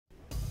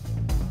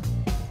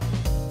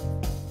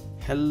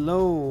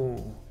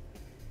Hello!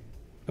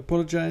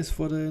 Apologize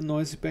for the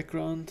noisy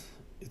background.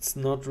 It's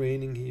not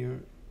raining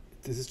here.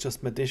 This is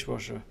just my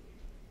dishwasher.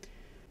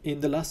 In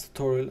the last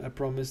tutorial I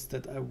promised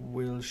that I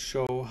will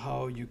show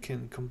how you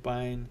can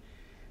combine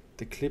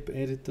the clip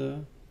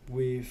editor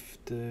with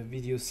the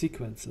video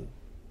sequencer.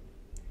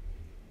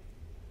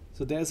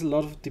 So there's a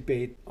lot of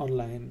debate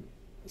online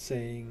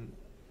saying,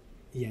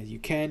 yeah, you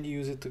can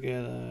use it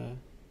together,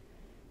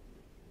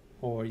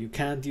 or you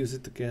can't use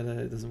it together,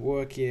 it doesn't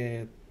work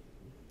yet,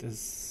 there's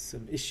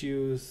some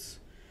issues.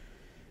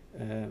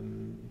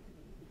 The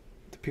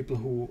people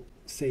who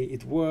say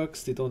it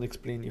works, they don't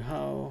explain you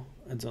how,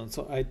 and so on.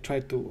 So I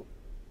tried to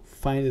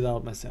find it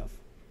out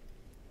myself.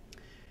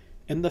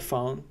 And I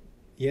found,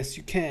 yes,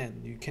 you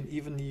can. You can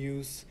even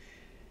use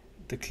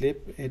the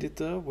clip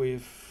editor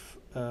with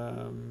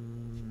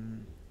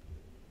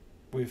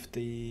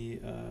the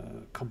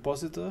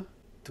compositor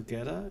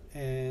together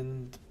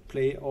and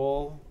play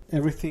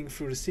everything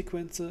through the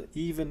sequencer,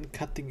 even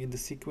cutting in the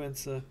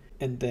sequencer,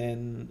 and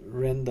then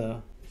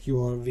render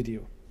your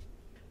video.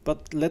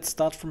 But let's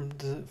start from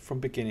the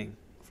beginning.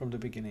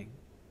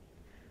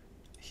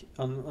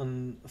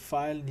 On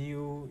File,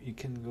 New, you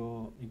can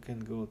go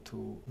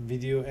to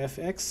Video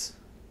FX.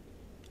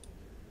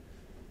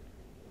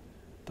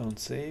 Don't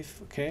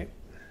save. Okay.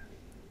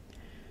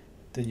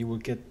 Then you will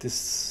get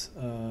this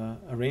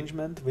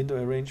window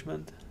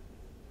arrangement.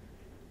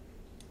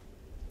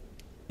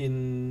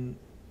 In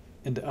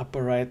the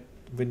upper right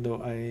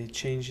window, I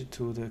change it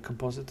to the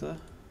compositor.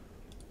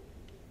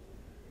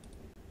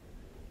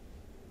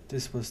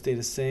 This will stay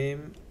the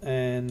same,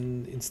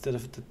 and instead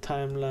of the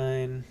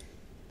timeline,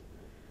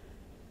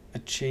 I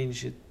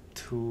change it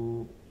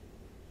to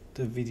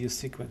the video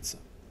sequencer.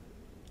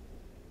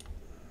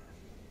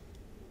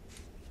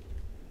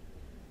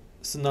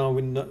 So now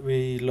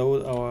we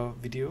load our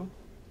video.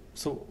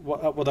 So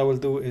what I will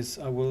do is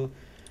I will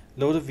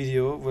load a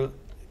video, will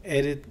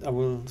edit, I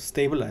will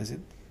stabilize it,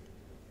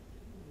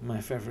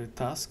 my favorite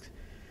task.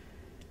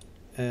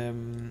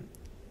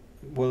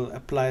 Will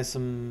apply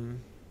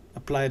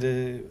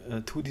the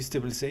 2D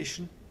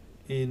stabilization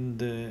in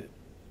the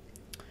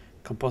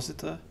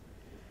compositor,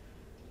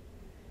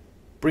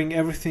 bring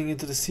everything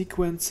into the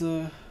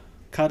sequencer,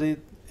 cut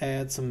it,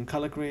 add some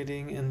color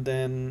grading, and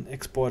then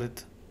export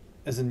it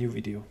as a new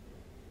video.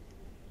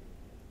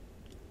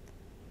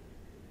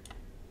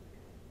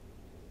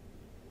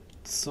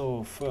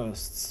 So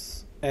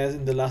first, as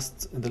in the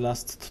last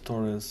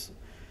tutorials,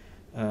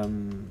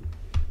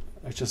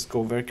 I just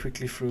go very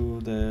quickly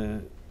through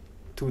the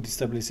 2D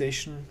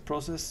stabilization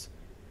process.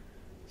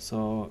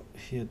 So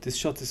here, this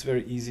shot is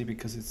very easy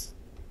because its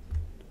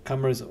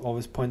camera is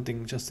always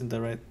pointing just in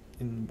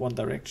one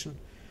direction.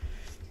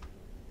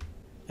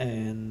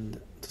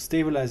 And to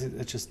stabilize it,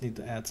 I just need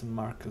to add some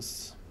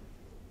markers.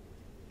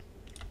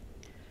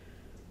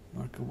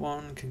 Marker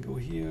 1 can go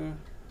here,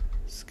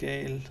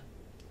 scale,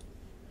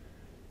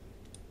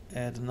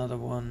 add another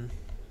one,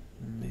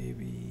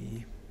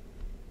 maybe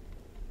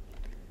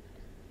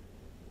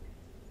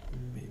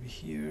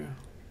here,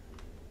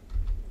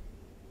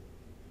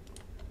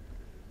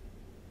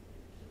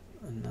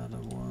 another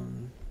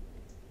one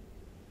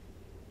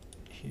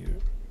here.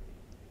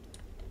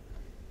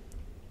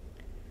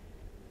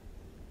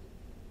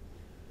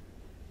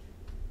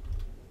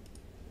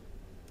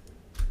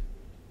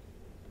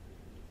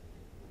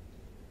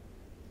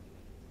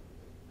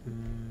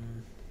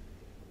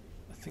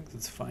 I think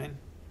that's fine.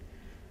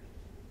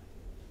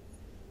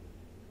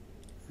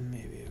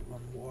 Maybe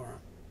one more.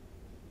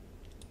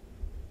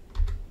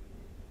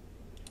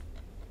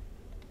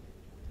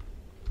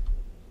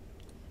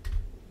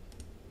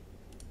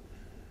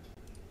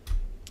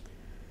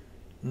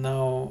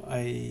 Now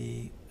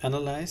I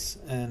analyze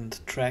and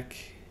track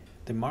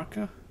the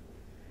marker.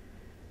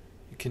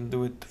 You can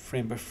do it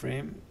frame by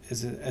frame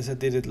as I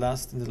did it in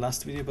the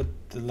last video, but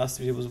the last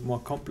video was more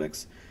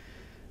complex.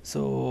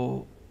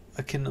 So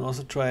I can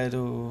also try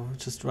to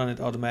just run it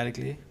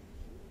automatically.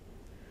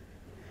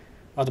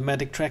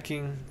 Automatic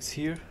tracking is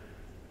here.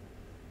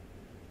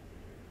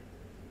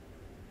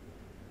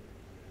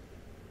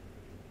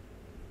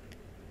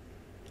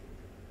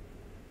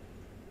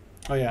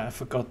 Oh yeah, I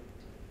forgot.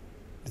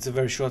 It's a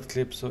very short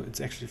clip, so it's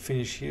actually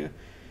finished here.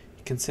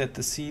 You can set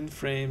the scene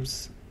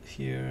frames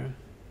here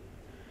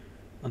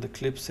on the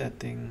clip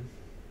setting.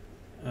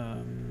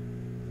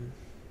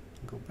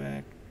 Go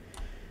back.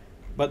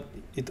 But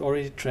it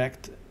already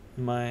tracked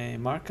my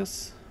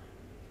markers.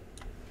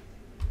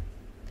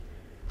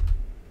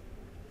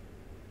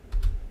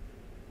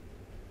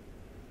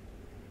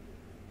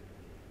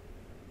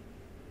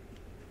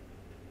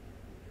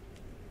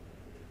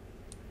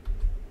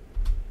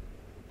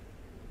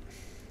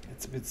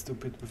 It's a bit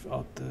stupid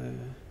without the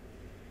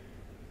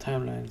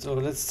timeline. So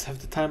let's have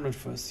the timeline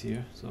first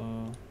here.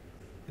 So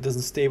it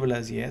doesn't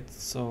stabilize yet,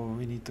 so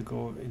we need to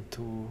go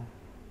into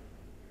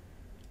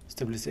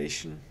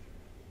stabilization,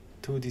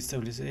 2D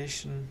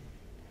stabilization.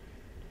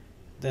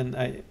 Then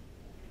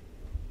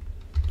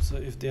so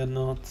if they are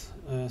not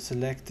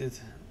selected,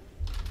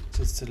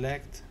 just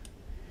select,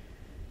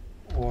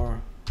 or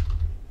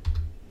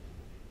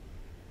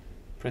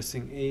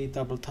pressing A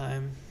double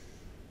time,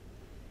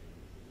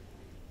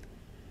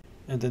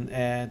 and then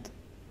add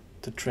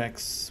the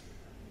tracks.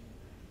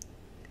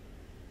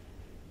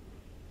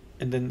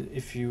 And then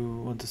if you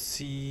want to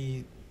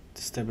see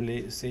the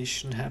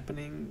stabilization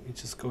happening, you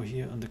just go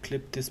here on the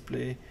clip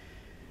display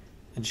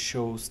and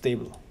show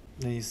stable.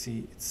 Then you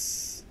see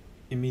it's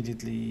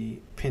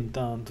immediately pinned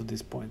down to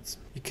these points.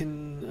 You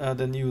can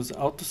then use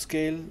auto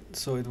scale,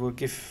 so it will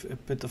give a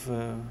bit of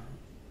a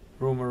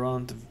room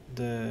around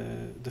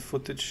the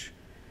footage,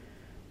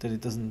 that it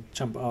doesn't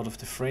jump out of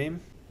the frame.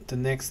 The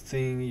next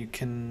thing, you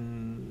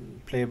can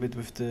play a bit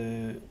with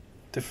the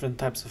different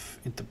types of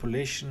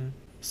interpolation.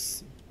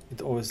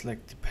 It always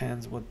like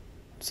depends what.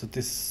 So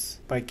this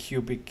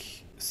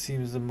bicubic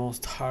seems the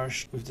most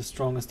harsh with the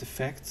strongest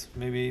effects.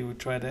 Maybe we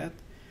try that.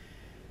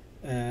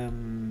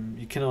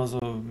 You can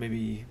also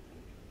maybe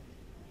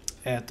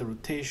add the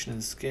rotation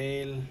and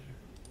scale.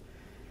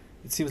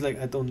 It seems like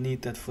I don't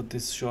need that for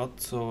this shot,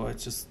 so I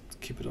just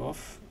keep it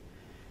off.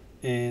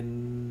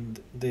 And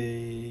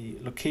the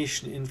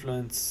location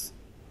influence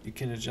you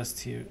can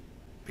adjust here,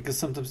 because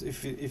sometimes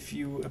if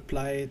you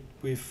apply it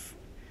with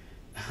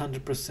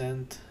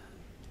 100%,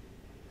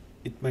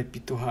 it might be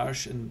too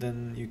harsh, and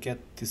then you get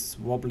this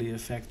wobbly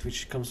effect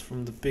which comes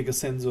from the bigger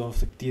sensor of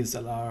the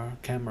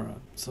DSLR camera.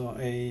 So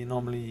I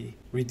normally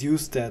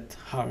reduce that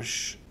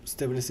harsh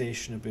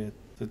stabilization a bit,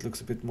 so it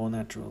looks a bit more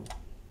natural.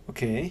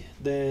 Okay,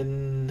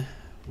 then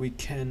we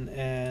can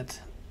add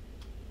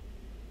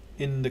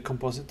in the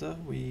compositor,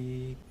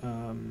 we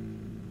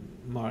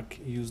mark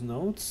use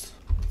nodes.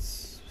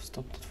 Let's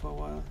stop it for a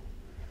while.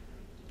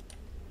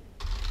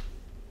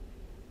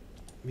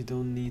 We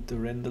don't need the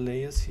render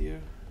layers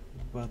here,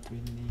 but we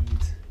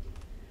need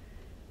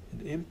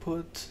an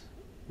input,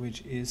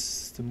 which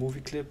is the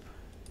movie clip,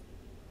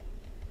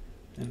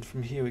 and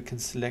from here we can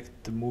select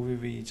the movie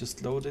we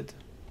just loaded,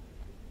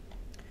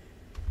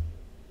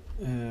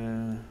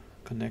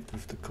 connect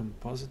with the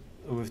composite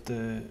with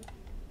the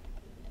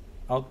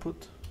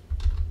output,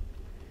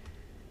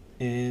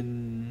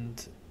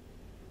 and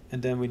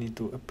then we need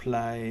to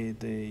apply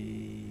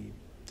the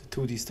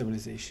 2D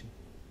stabilization,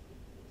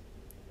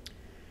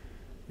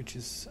 which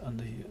is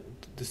under here,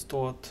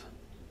 distort,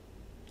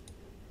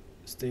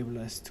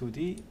 stabilize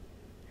 2D,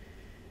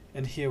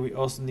 and here we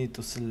also need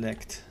to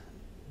select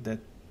that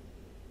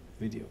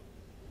video,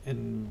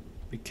 and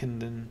we can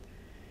then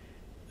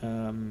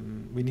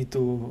we need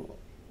to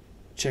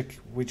check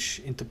which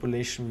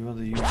interpolation we want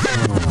to use.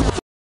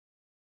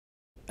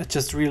 I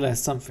just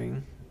realized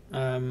something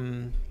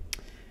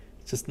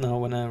just now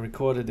when I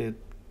recorded it,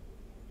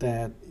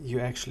 that you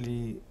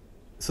actually,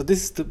 so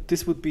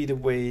this would be the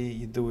way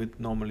you do it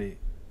normally.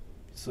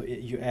 So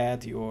you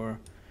add your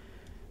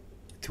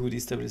 2D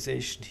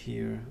stabilization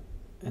here,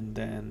 and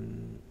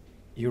then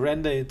you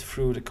render it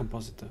through the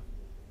compositor.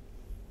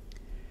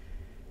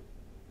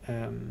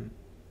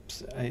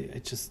 So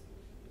I just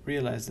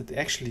realized that they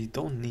actually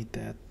don't need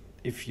that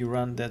if you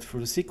run that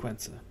through the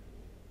sequencer.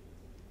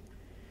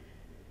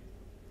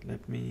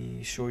 Let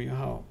me show you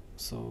how.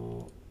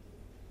 So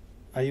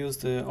I use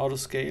the auto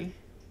scale.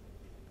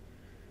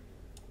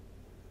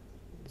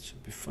 It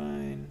should be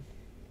fine.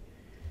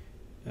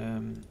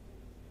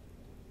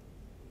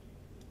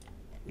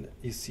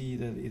 You see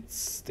that it's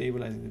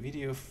stabilizing the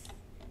video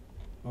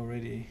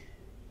already.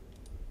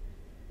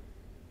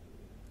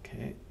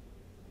 Okay.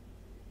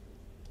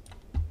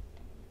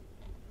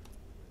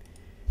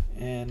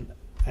 And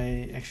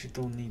I actually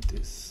don't need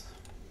this.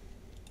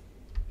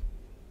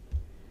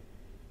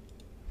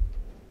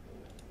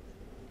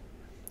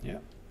 Yeah,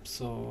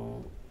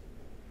 so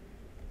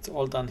it's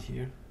all done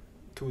here.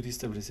 2D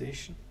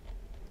stabilization.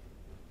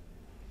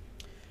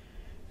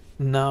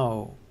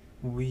 Now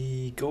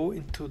we go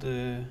into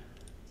the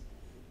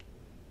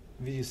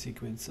video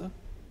sequencer,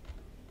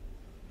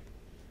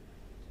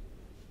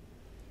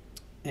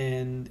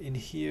 and in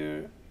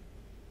here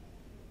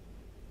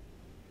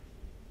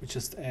we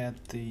just add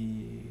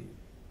the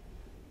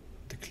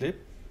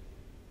clip.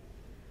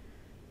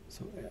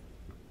 So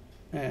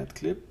add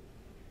clip,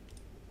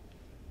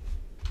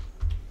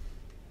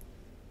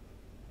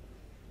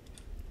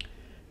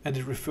 and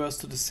it refers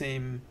to the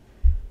same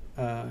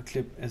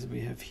clip as we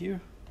have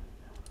here.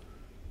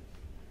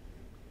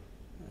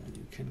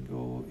 You can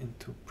go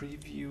into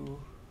preview,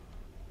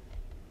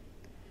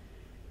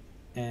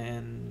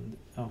 and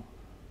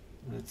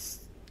let's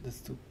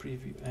do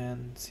preview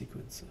and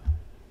sequencer,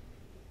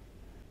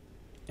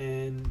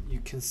 and you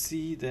can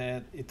see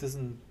that it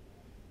doesn't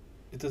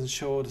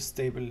show the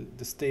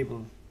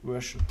stable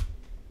version.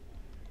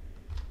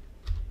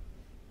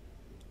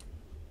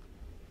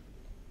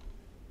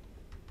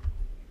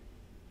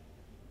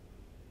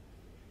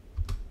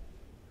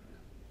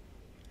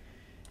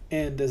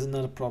 And there's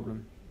another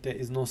problem. There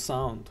is no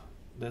sound.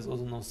 There's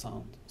also no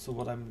sound. So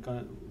what I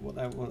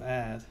will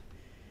add,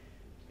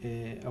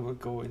 I will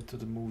go into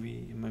the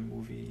movie, in my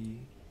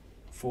movie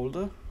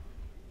folder,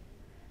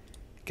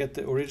 get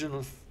the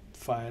original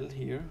file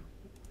here,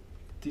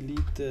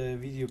 delete the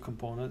video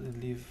component,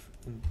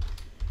 and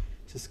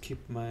just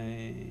keep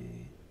my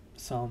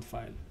sound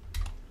file.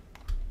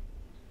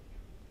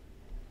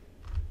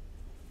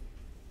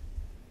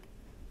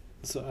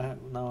 So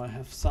now I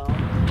have sound.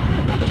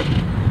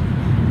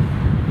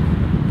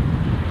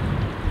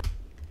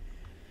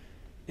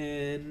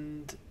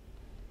 And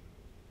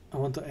I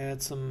want to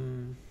add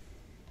some,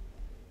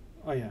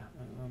 oh yeah,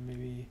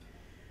 maybe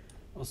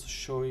also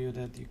show you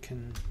that you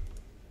can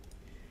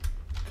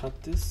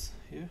cut this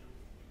here.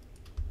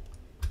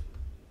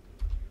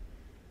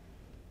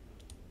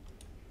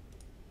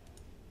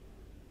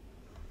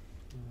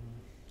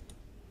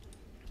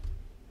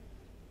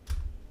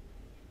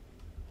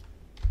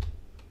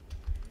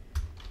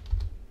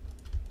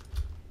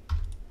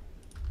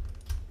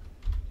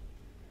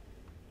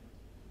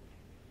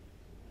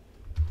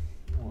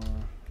 Or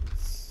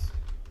let's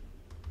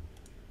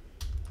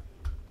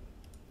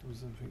do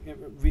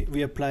something.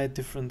 We applied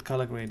different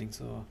color grading,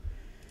 so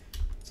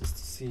just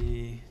to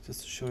see,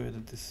 just to show you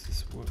that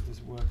this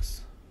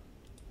works.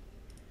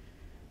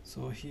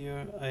 So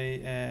here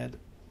I add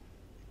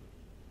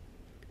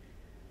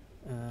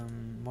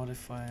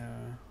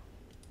modifier,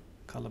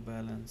 color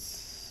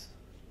balance.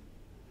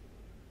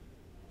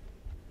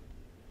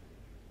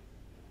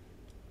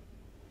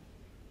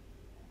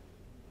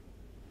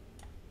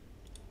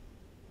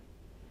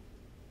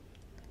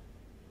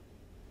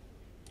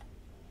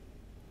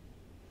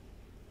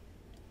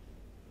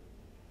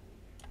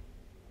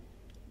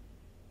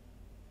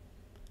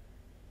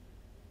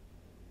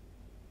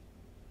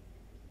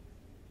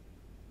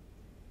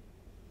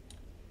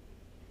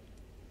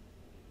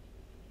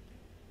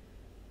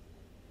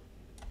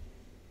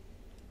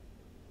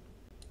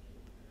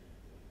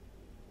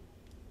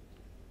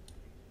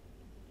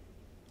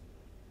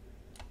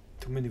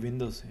 Too many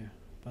windows here,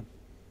 but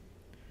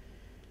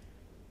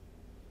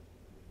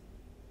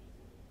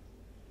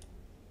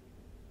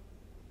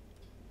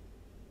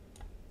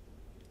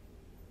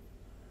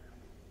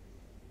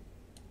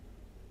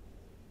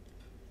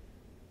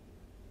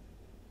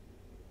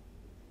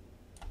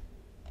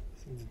I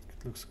think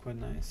it looks quite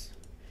nice.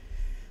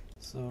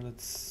 So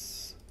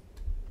let's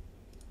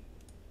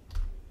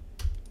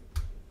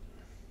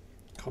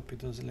copy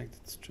the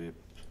selected strip.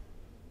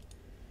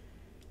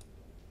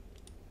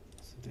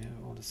 So they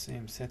have all the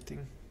same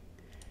setting,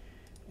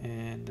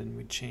 and then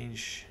we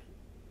change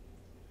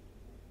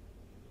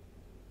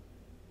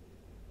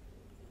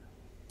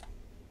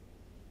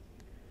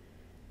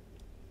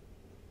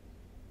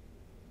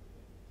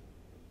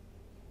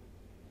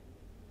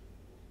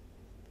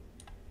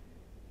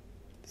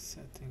the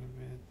setting a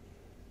bit.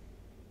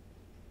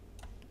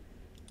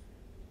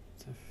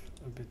 Let's have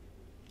a bit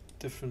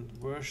different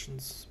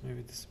versions,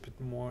 maybe this is a bit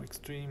more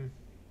extreme,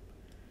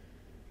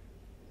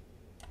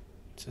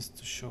 just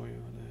to show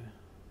you the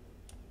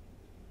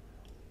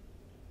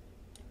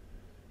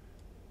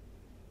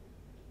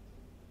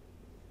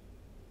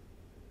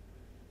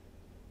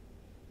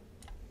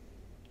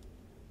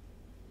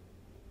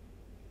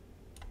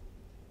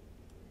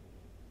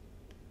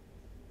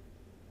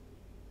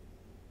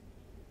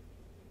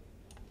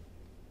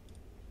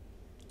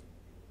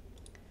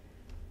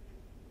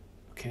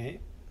okay.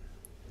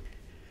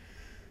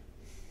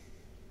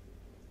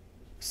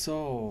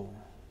 So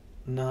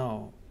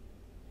now,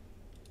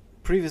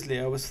 previously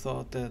I always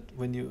thought that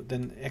when you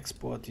then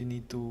export, you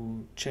need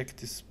to check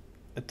this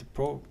at the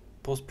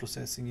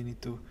post-processing. You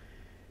need to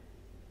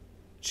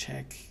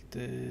check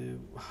the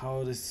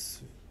how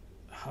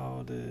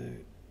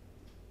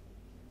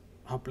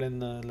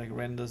Blender like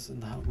renders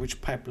and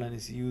which pipeline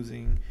is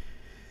using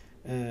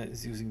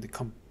the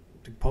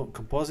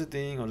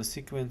compositing or the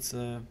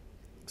sequencer.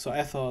 So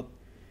I thought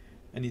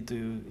I need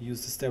to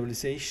use the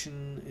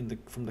stabilization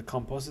from the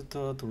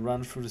compositor to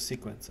run through the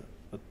sequencer,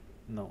 but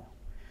no.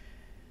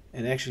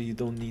 And actually you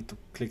don't need to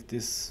click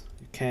this.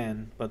 You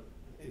can, but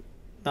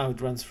now it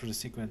runs through the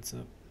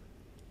sequencer.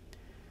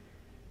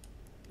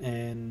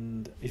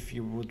 And if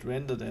you would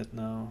render that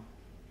now,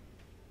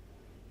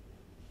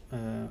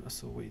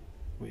 so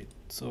wait,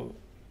 so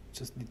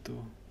just need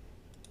to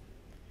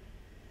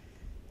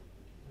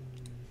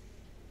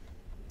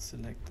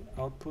select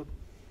output.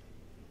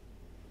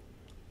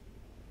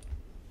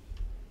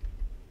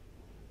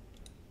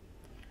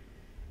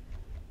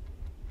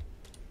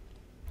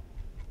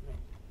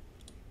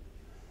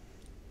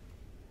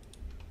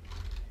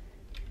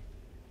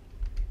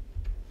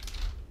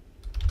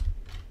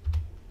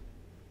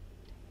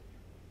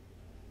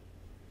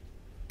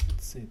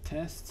 Say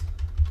test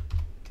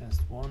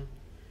 1.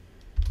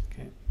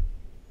 Okay,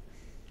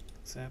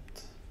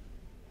 accept.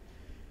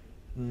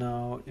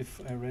 Now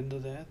if I render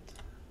that,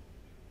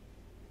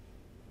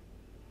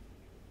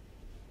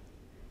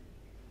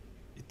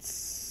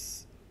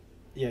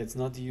 it's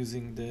not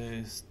using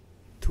the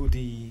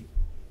 2D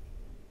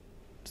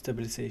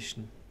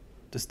stabilization,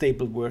 the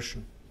stable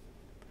version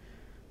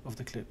of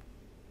the clip,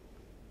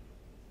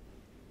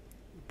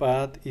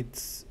 but you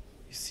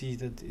see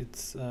that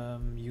it's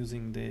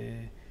using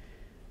the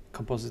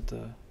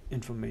compositor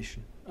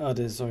information.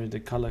 The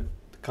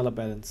color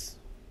balance.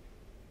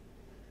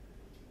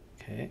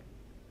 Okay.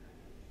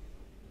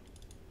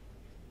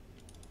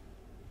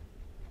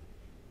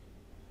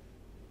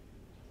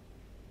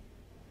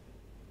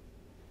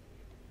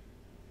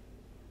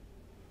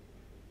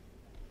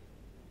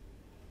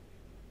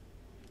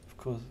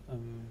 course,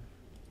 I'm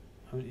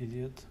an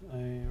idiot.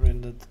 I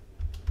rendered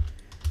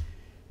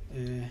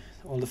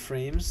all the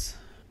frames.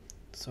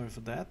 Sorry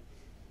for that.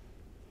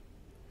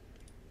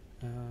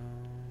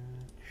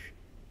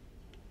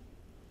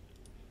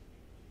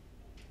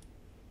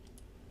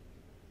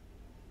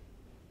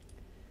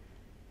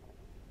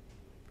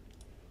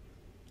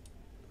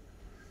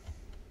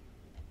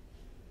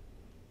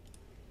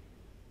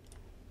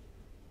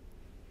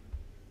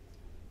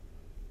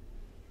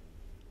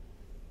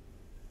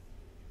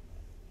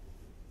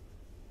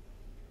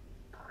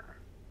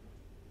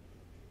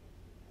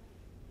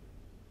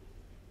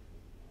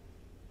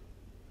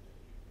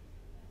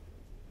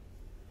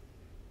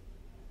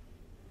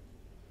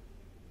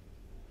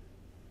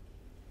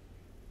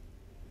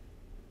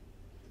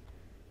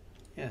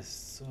 Yes,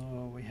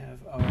 so we have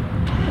our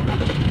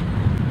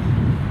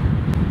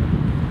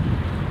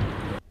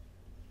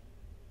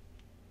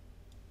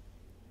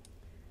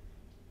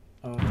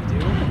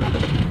video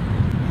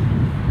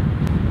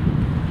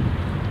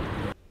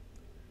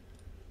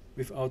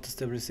with auto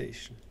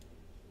stabilization.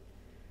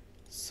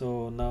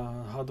 So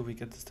now how do we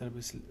get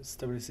the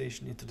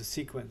stabilization into the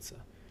sequencer?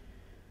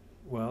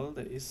 Well,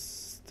 there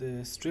is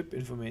the strip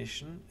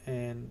information,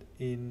 and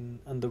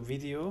under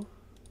video,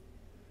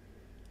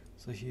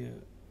 so here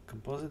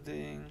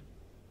compositing,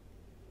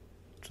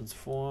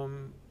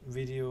 transform,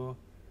 video,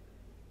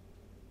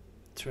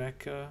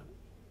 tracker,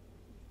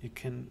 you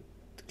can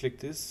click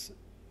this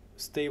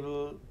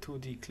stable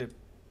 2D clip.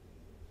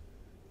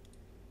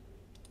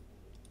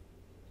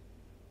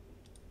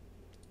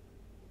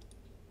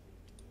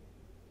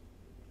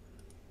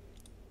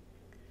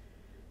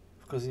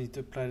 Of course, you need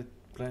to apply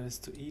this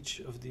to each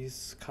of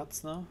these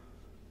cuts now.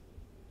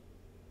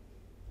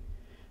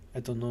 I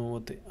don't know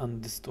what the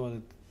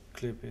undistorted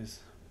clip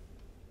is,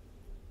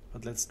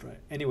 but let's try.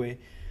 Anyway,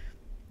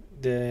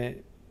 the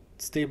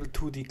stable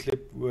 2D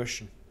clip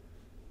version,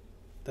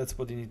 that's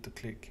what you need to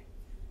click.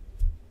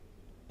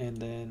 And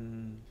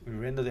then we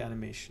render the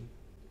animation.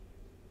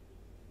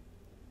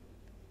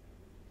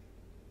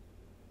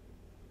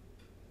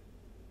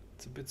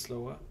 It's a bit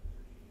slower.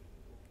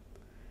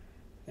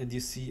 And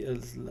you see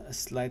a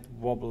slight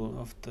wobble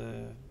of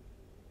the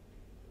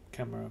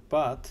camera,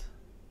 but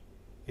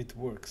it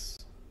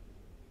works.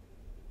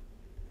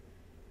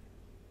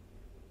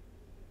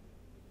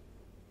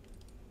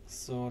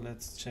 So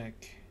let's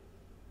check.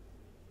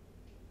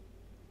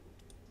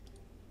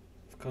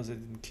 Of course, I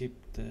didn't keep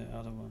the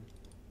other one.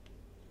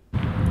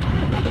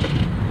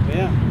 But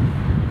yeah,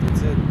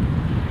 that's it.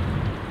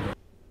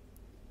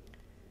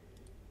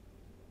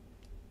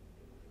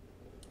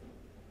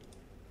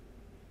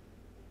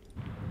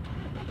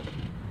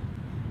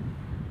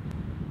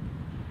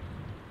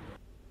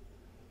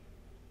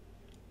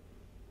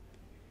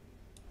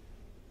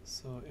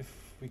 So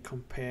if we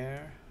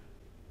compare,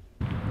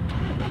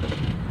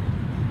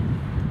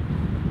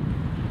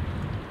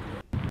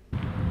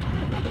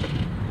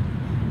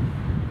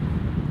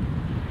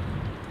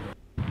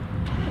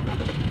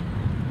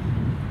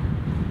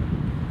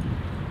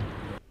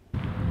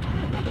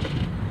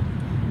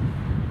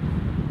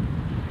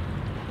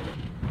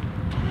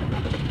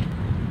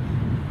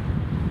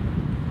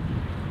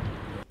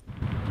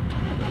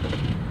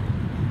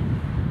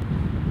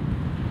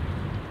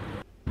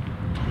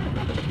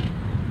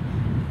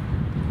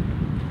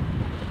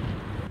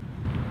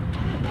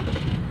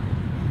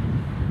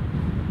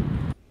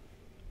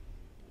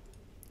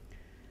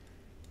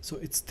 so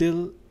it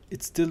still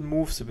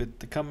moves a bit.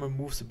 The camera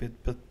moves a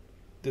bit, but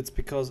that's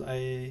because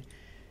I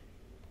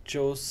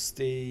chose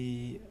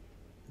the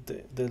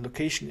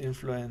location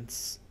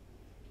influence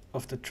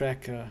of the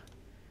tracker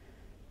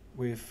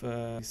with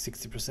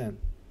 60%.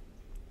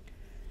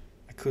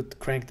 I could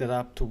crank that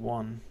up to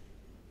 1,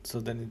 so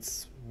then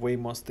it's way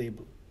more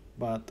stable.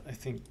 But I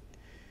think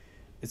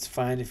it's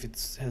fine if it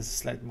has a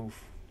slight move.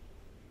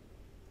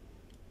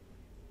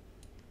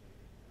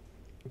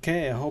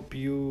 Okay, I hope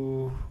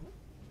you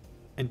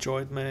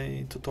enjoyed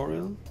my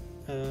tutorial.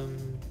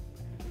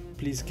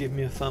 Please give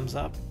me a thumbs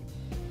up,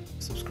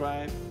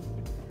 subscribe,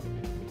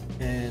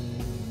 and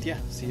yeah,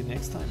 see you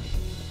next time.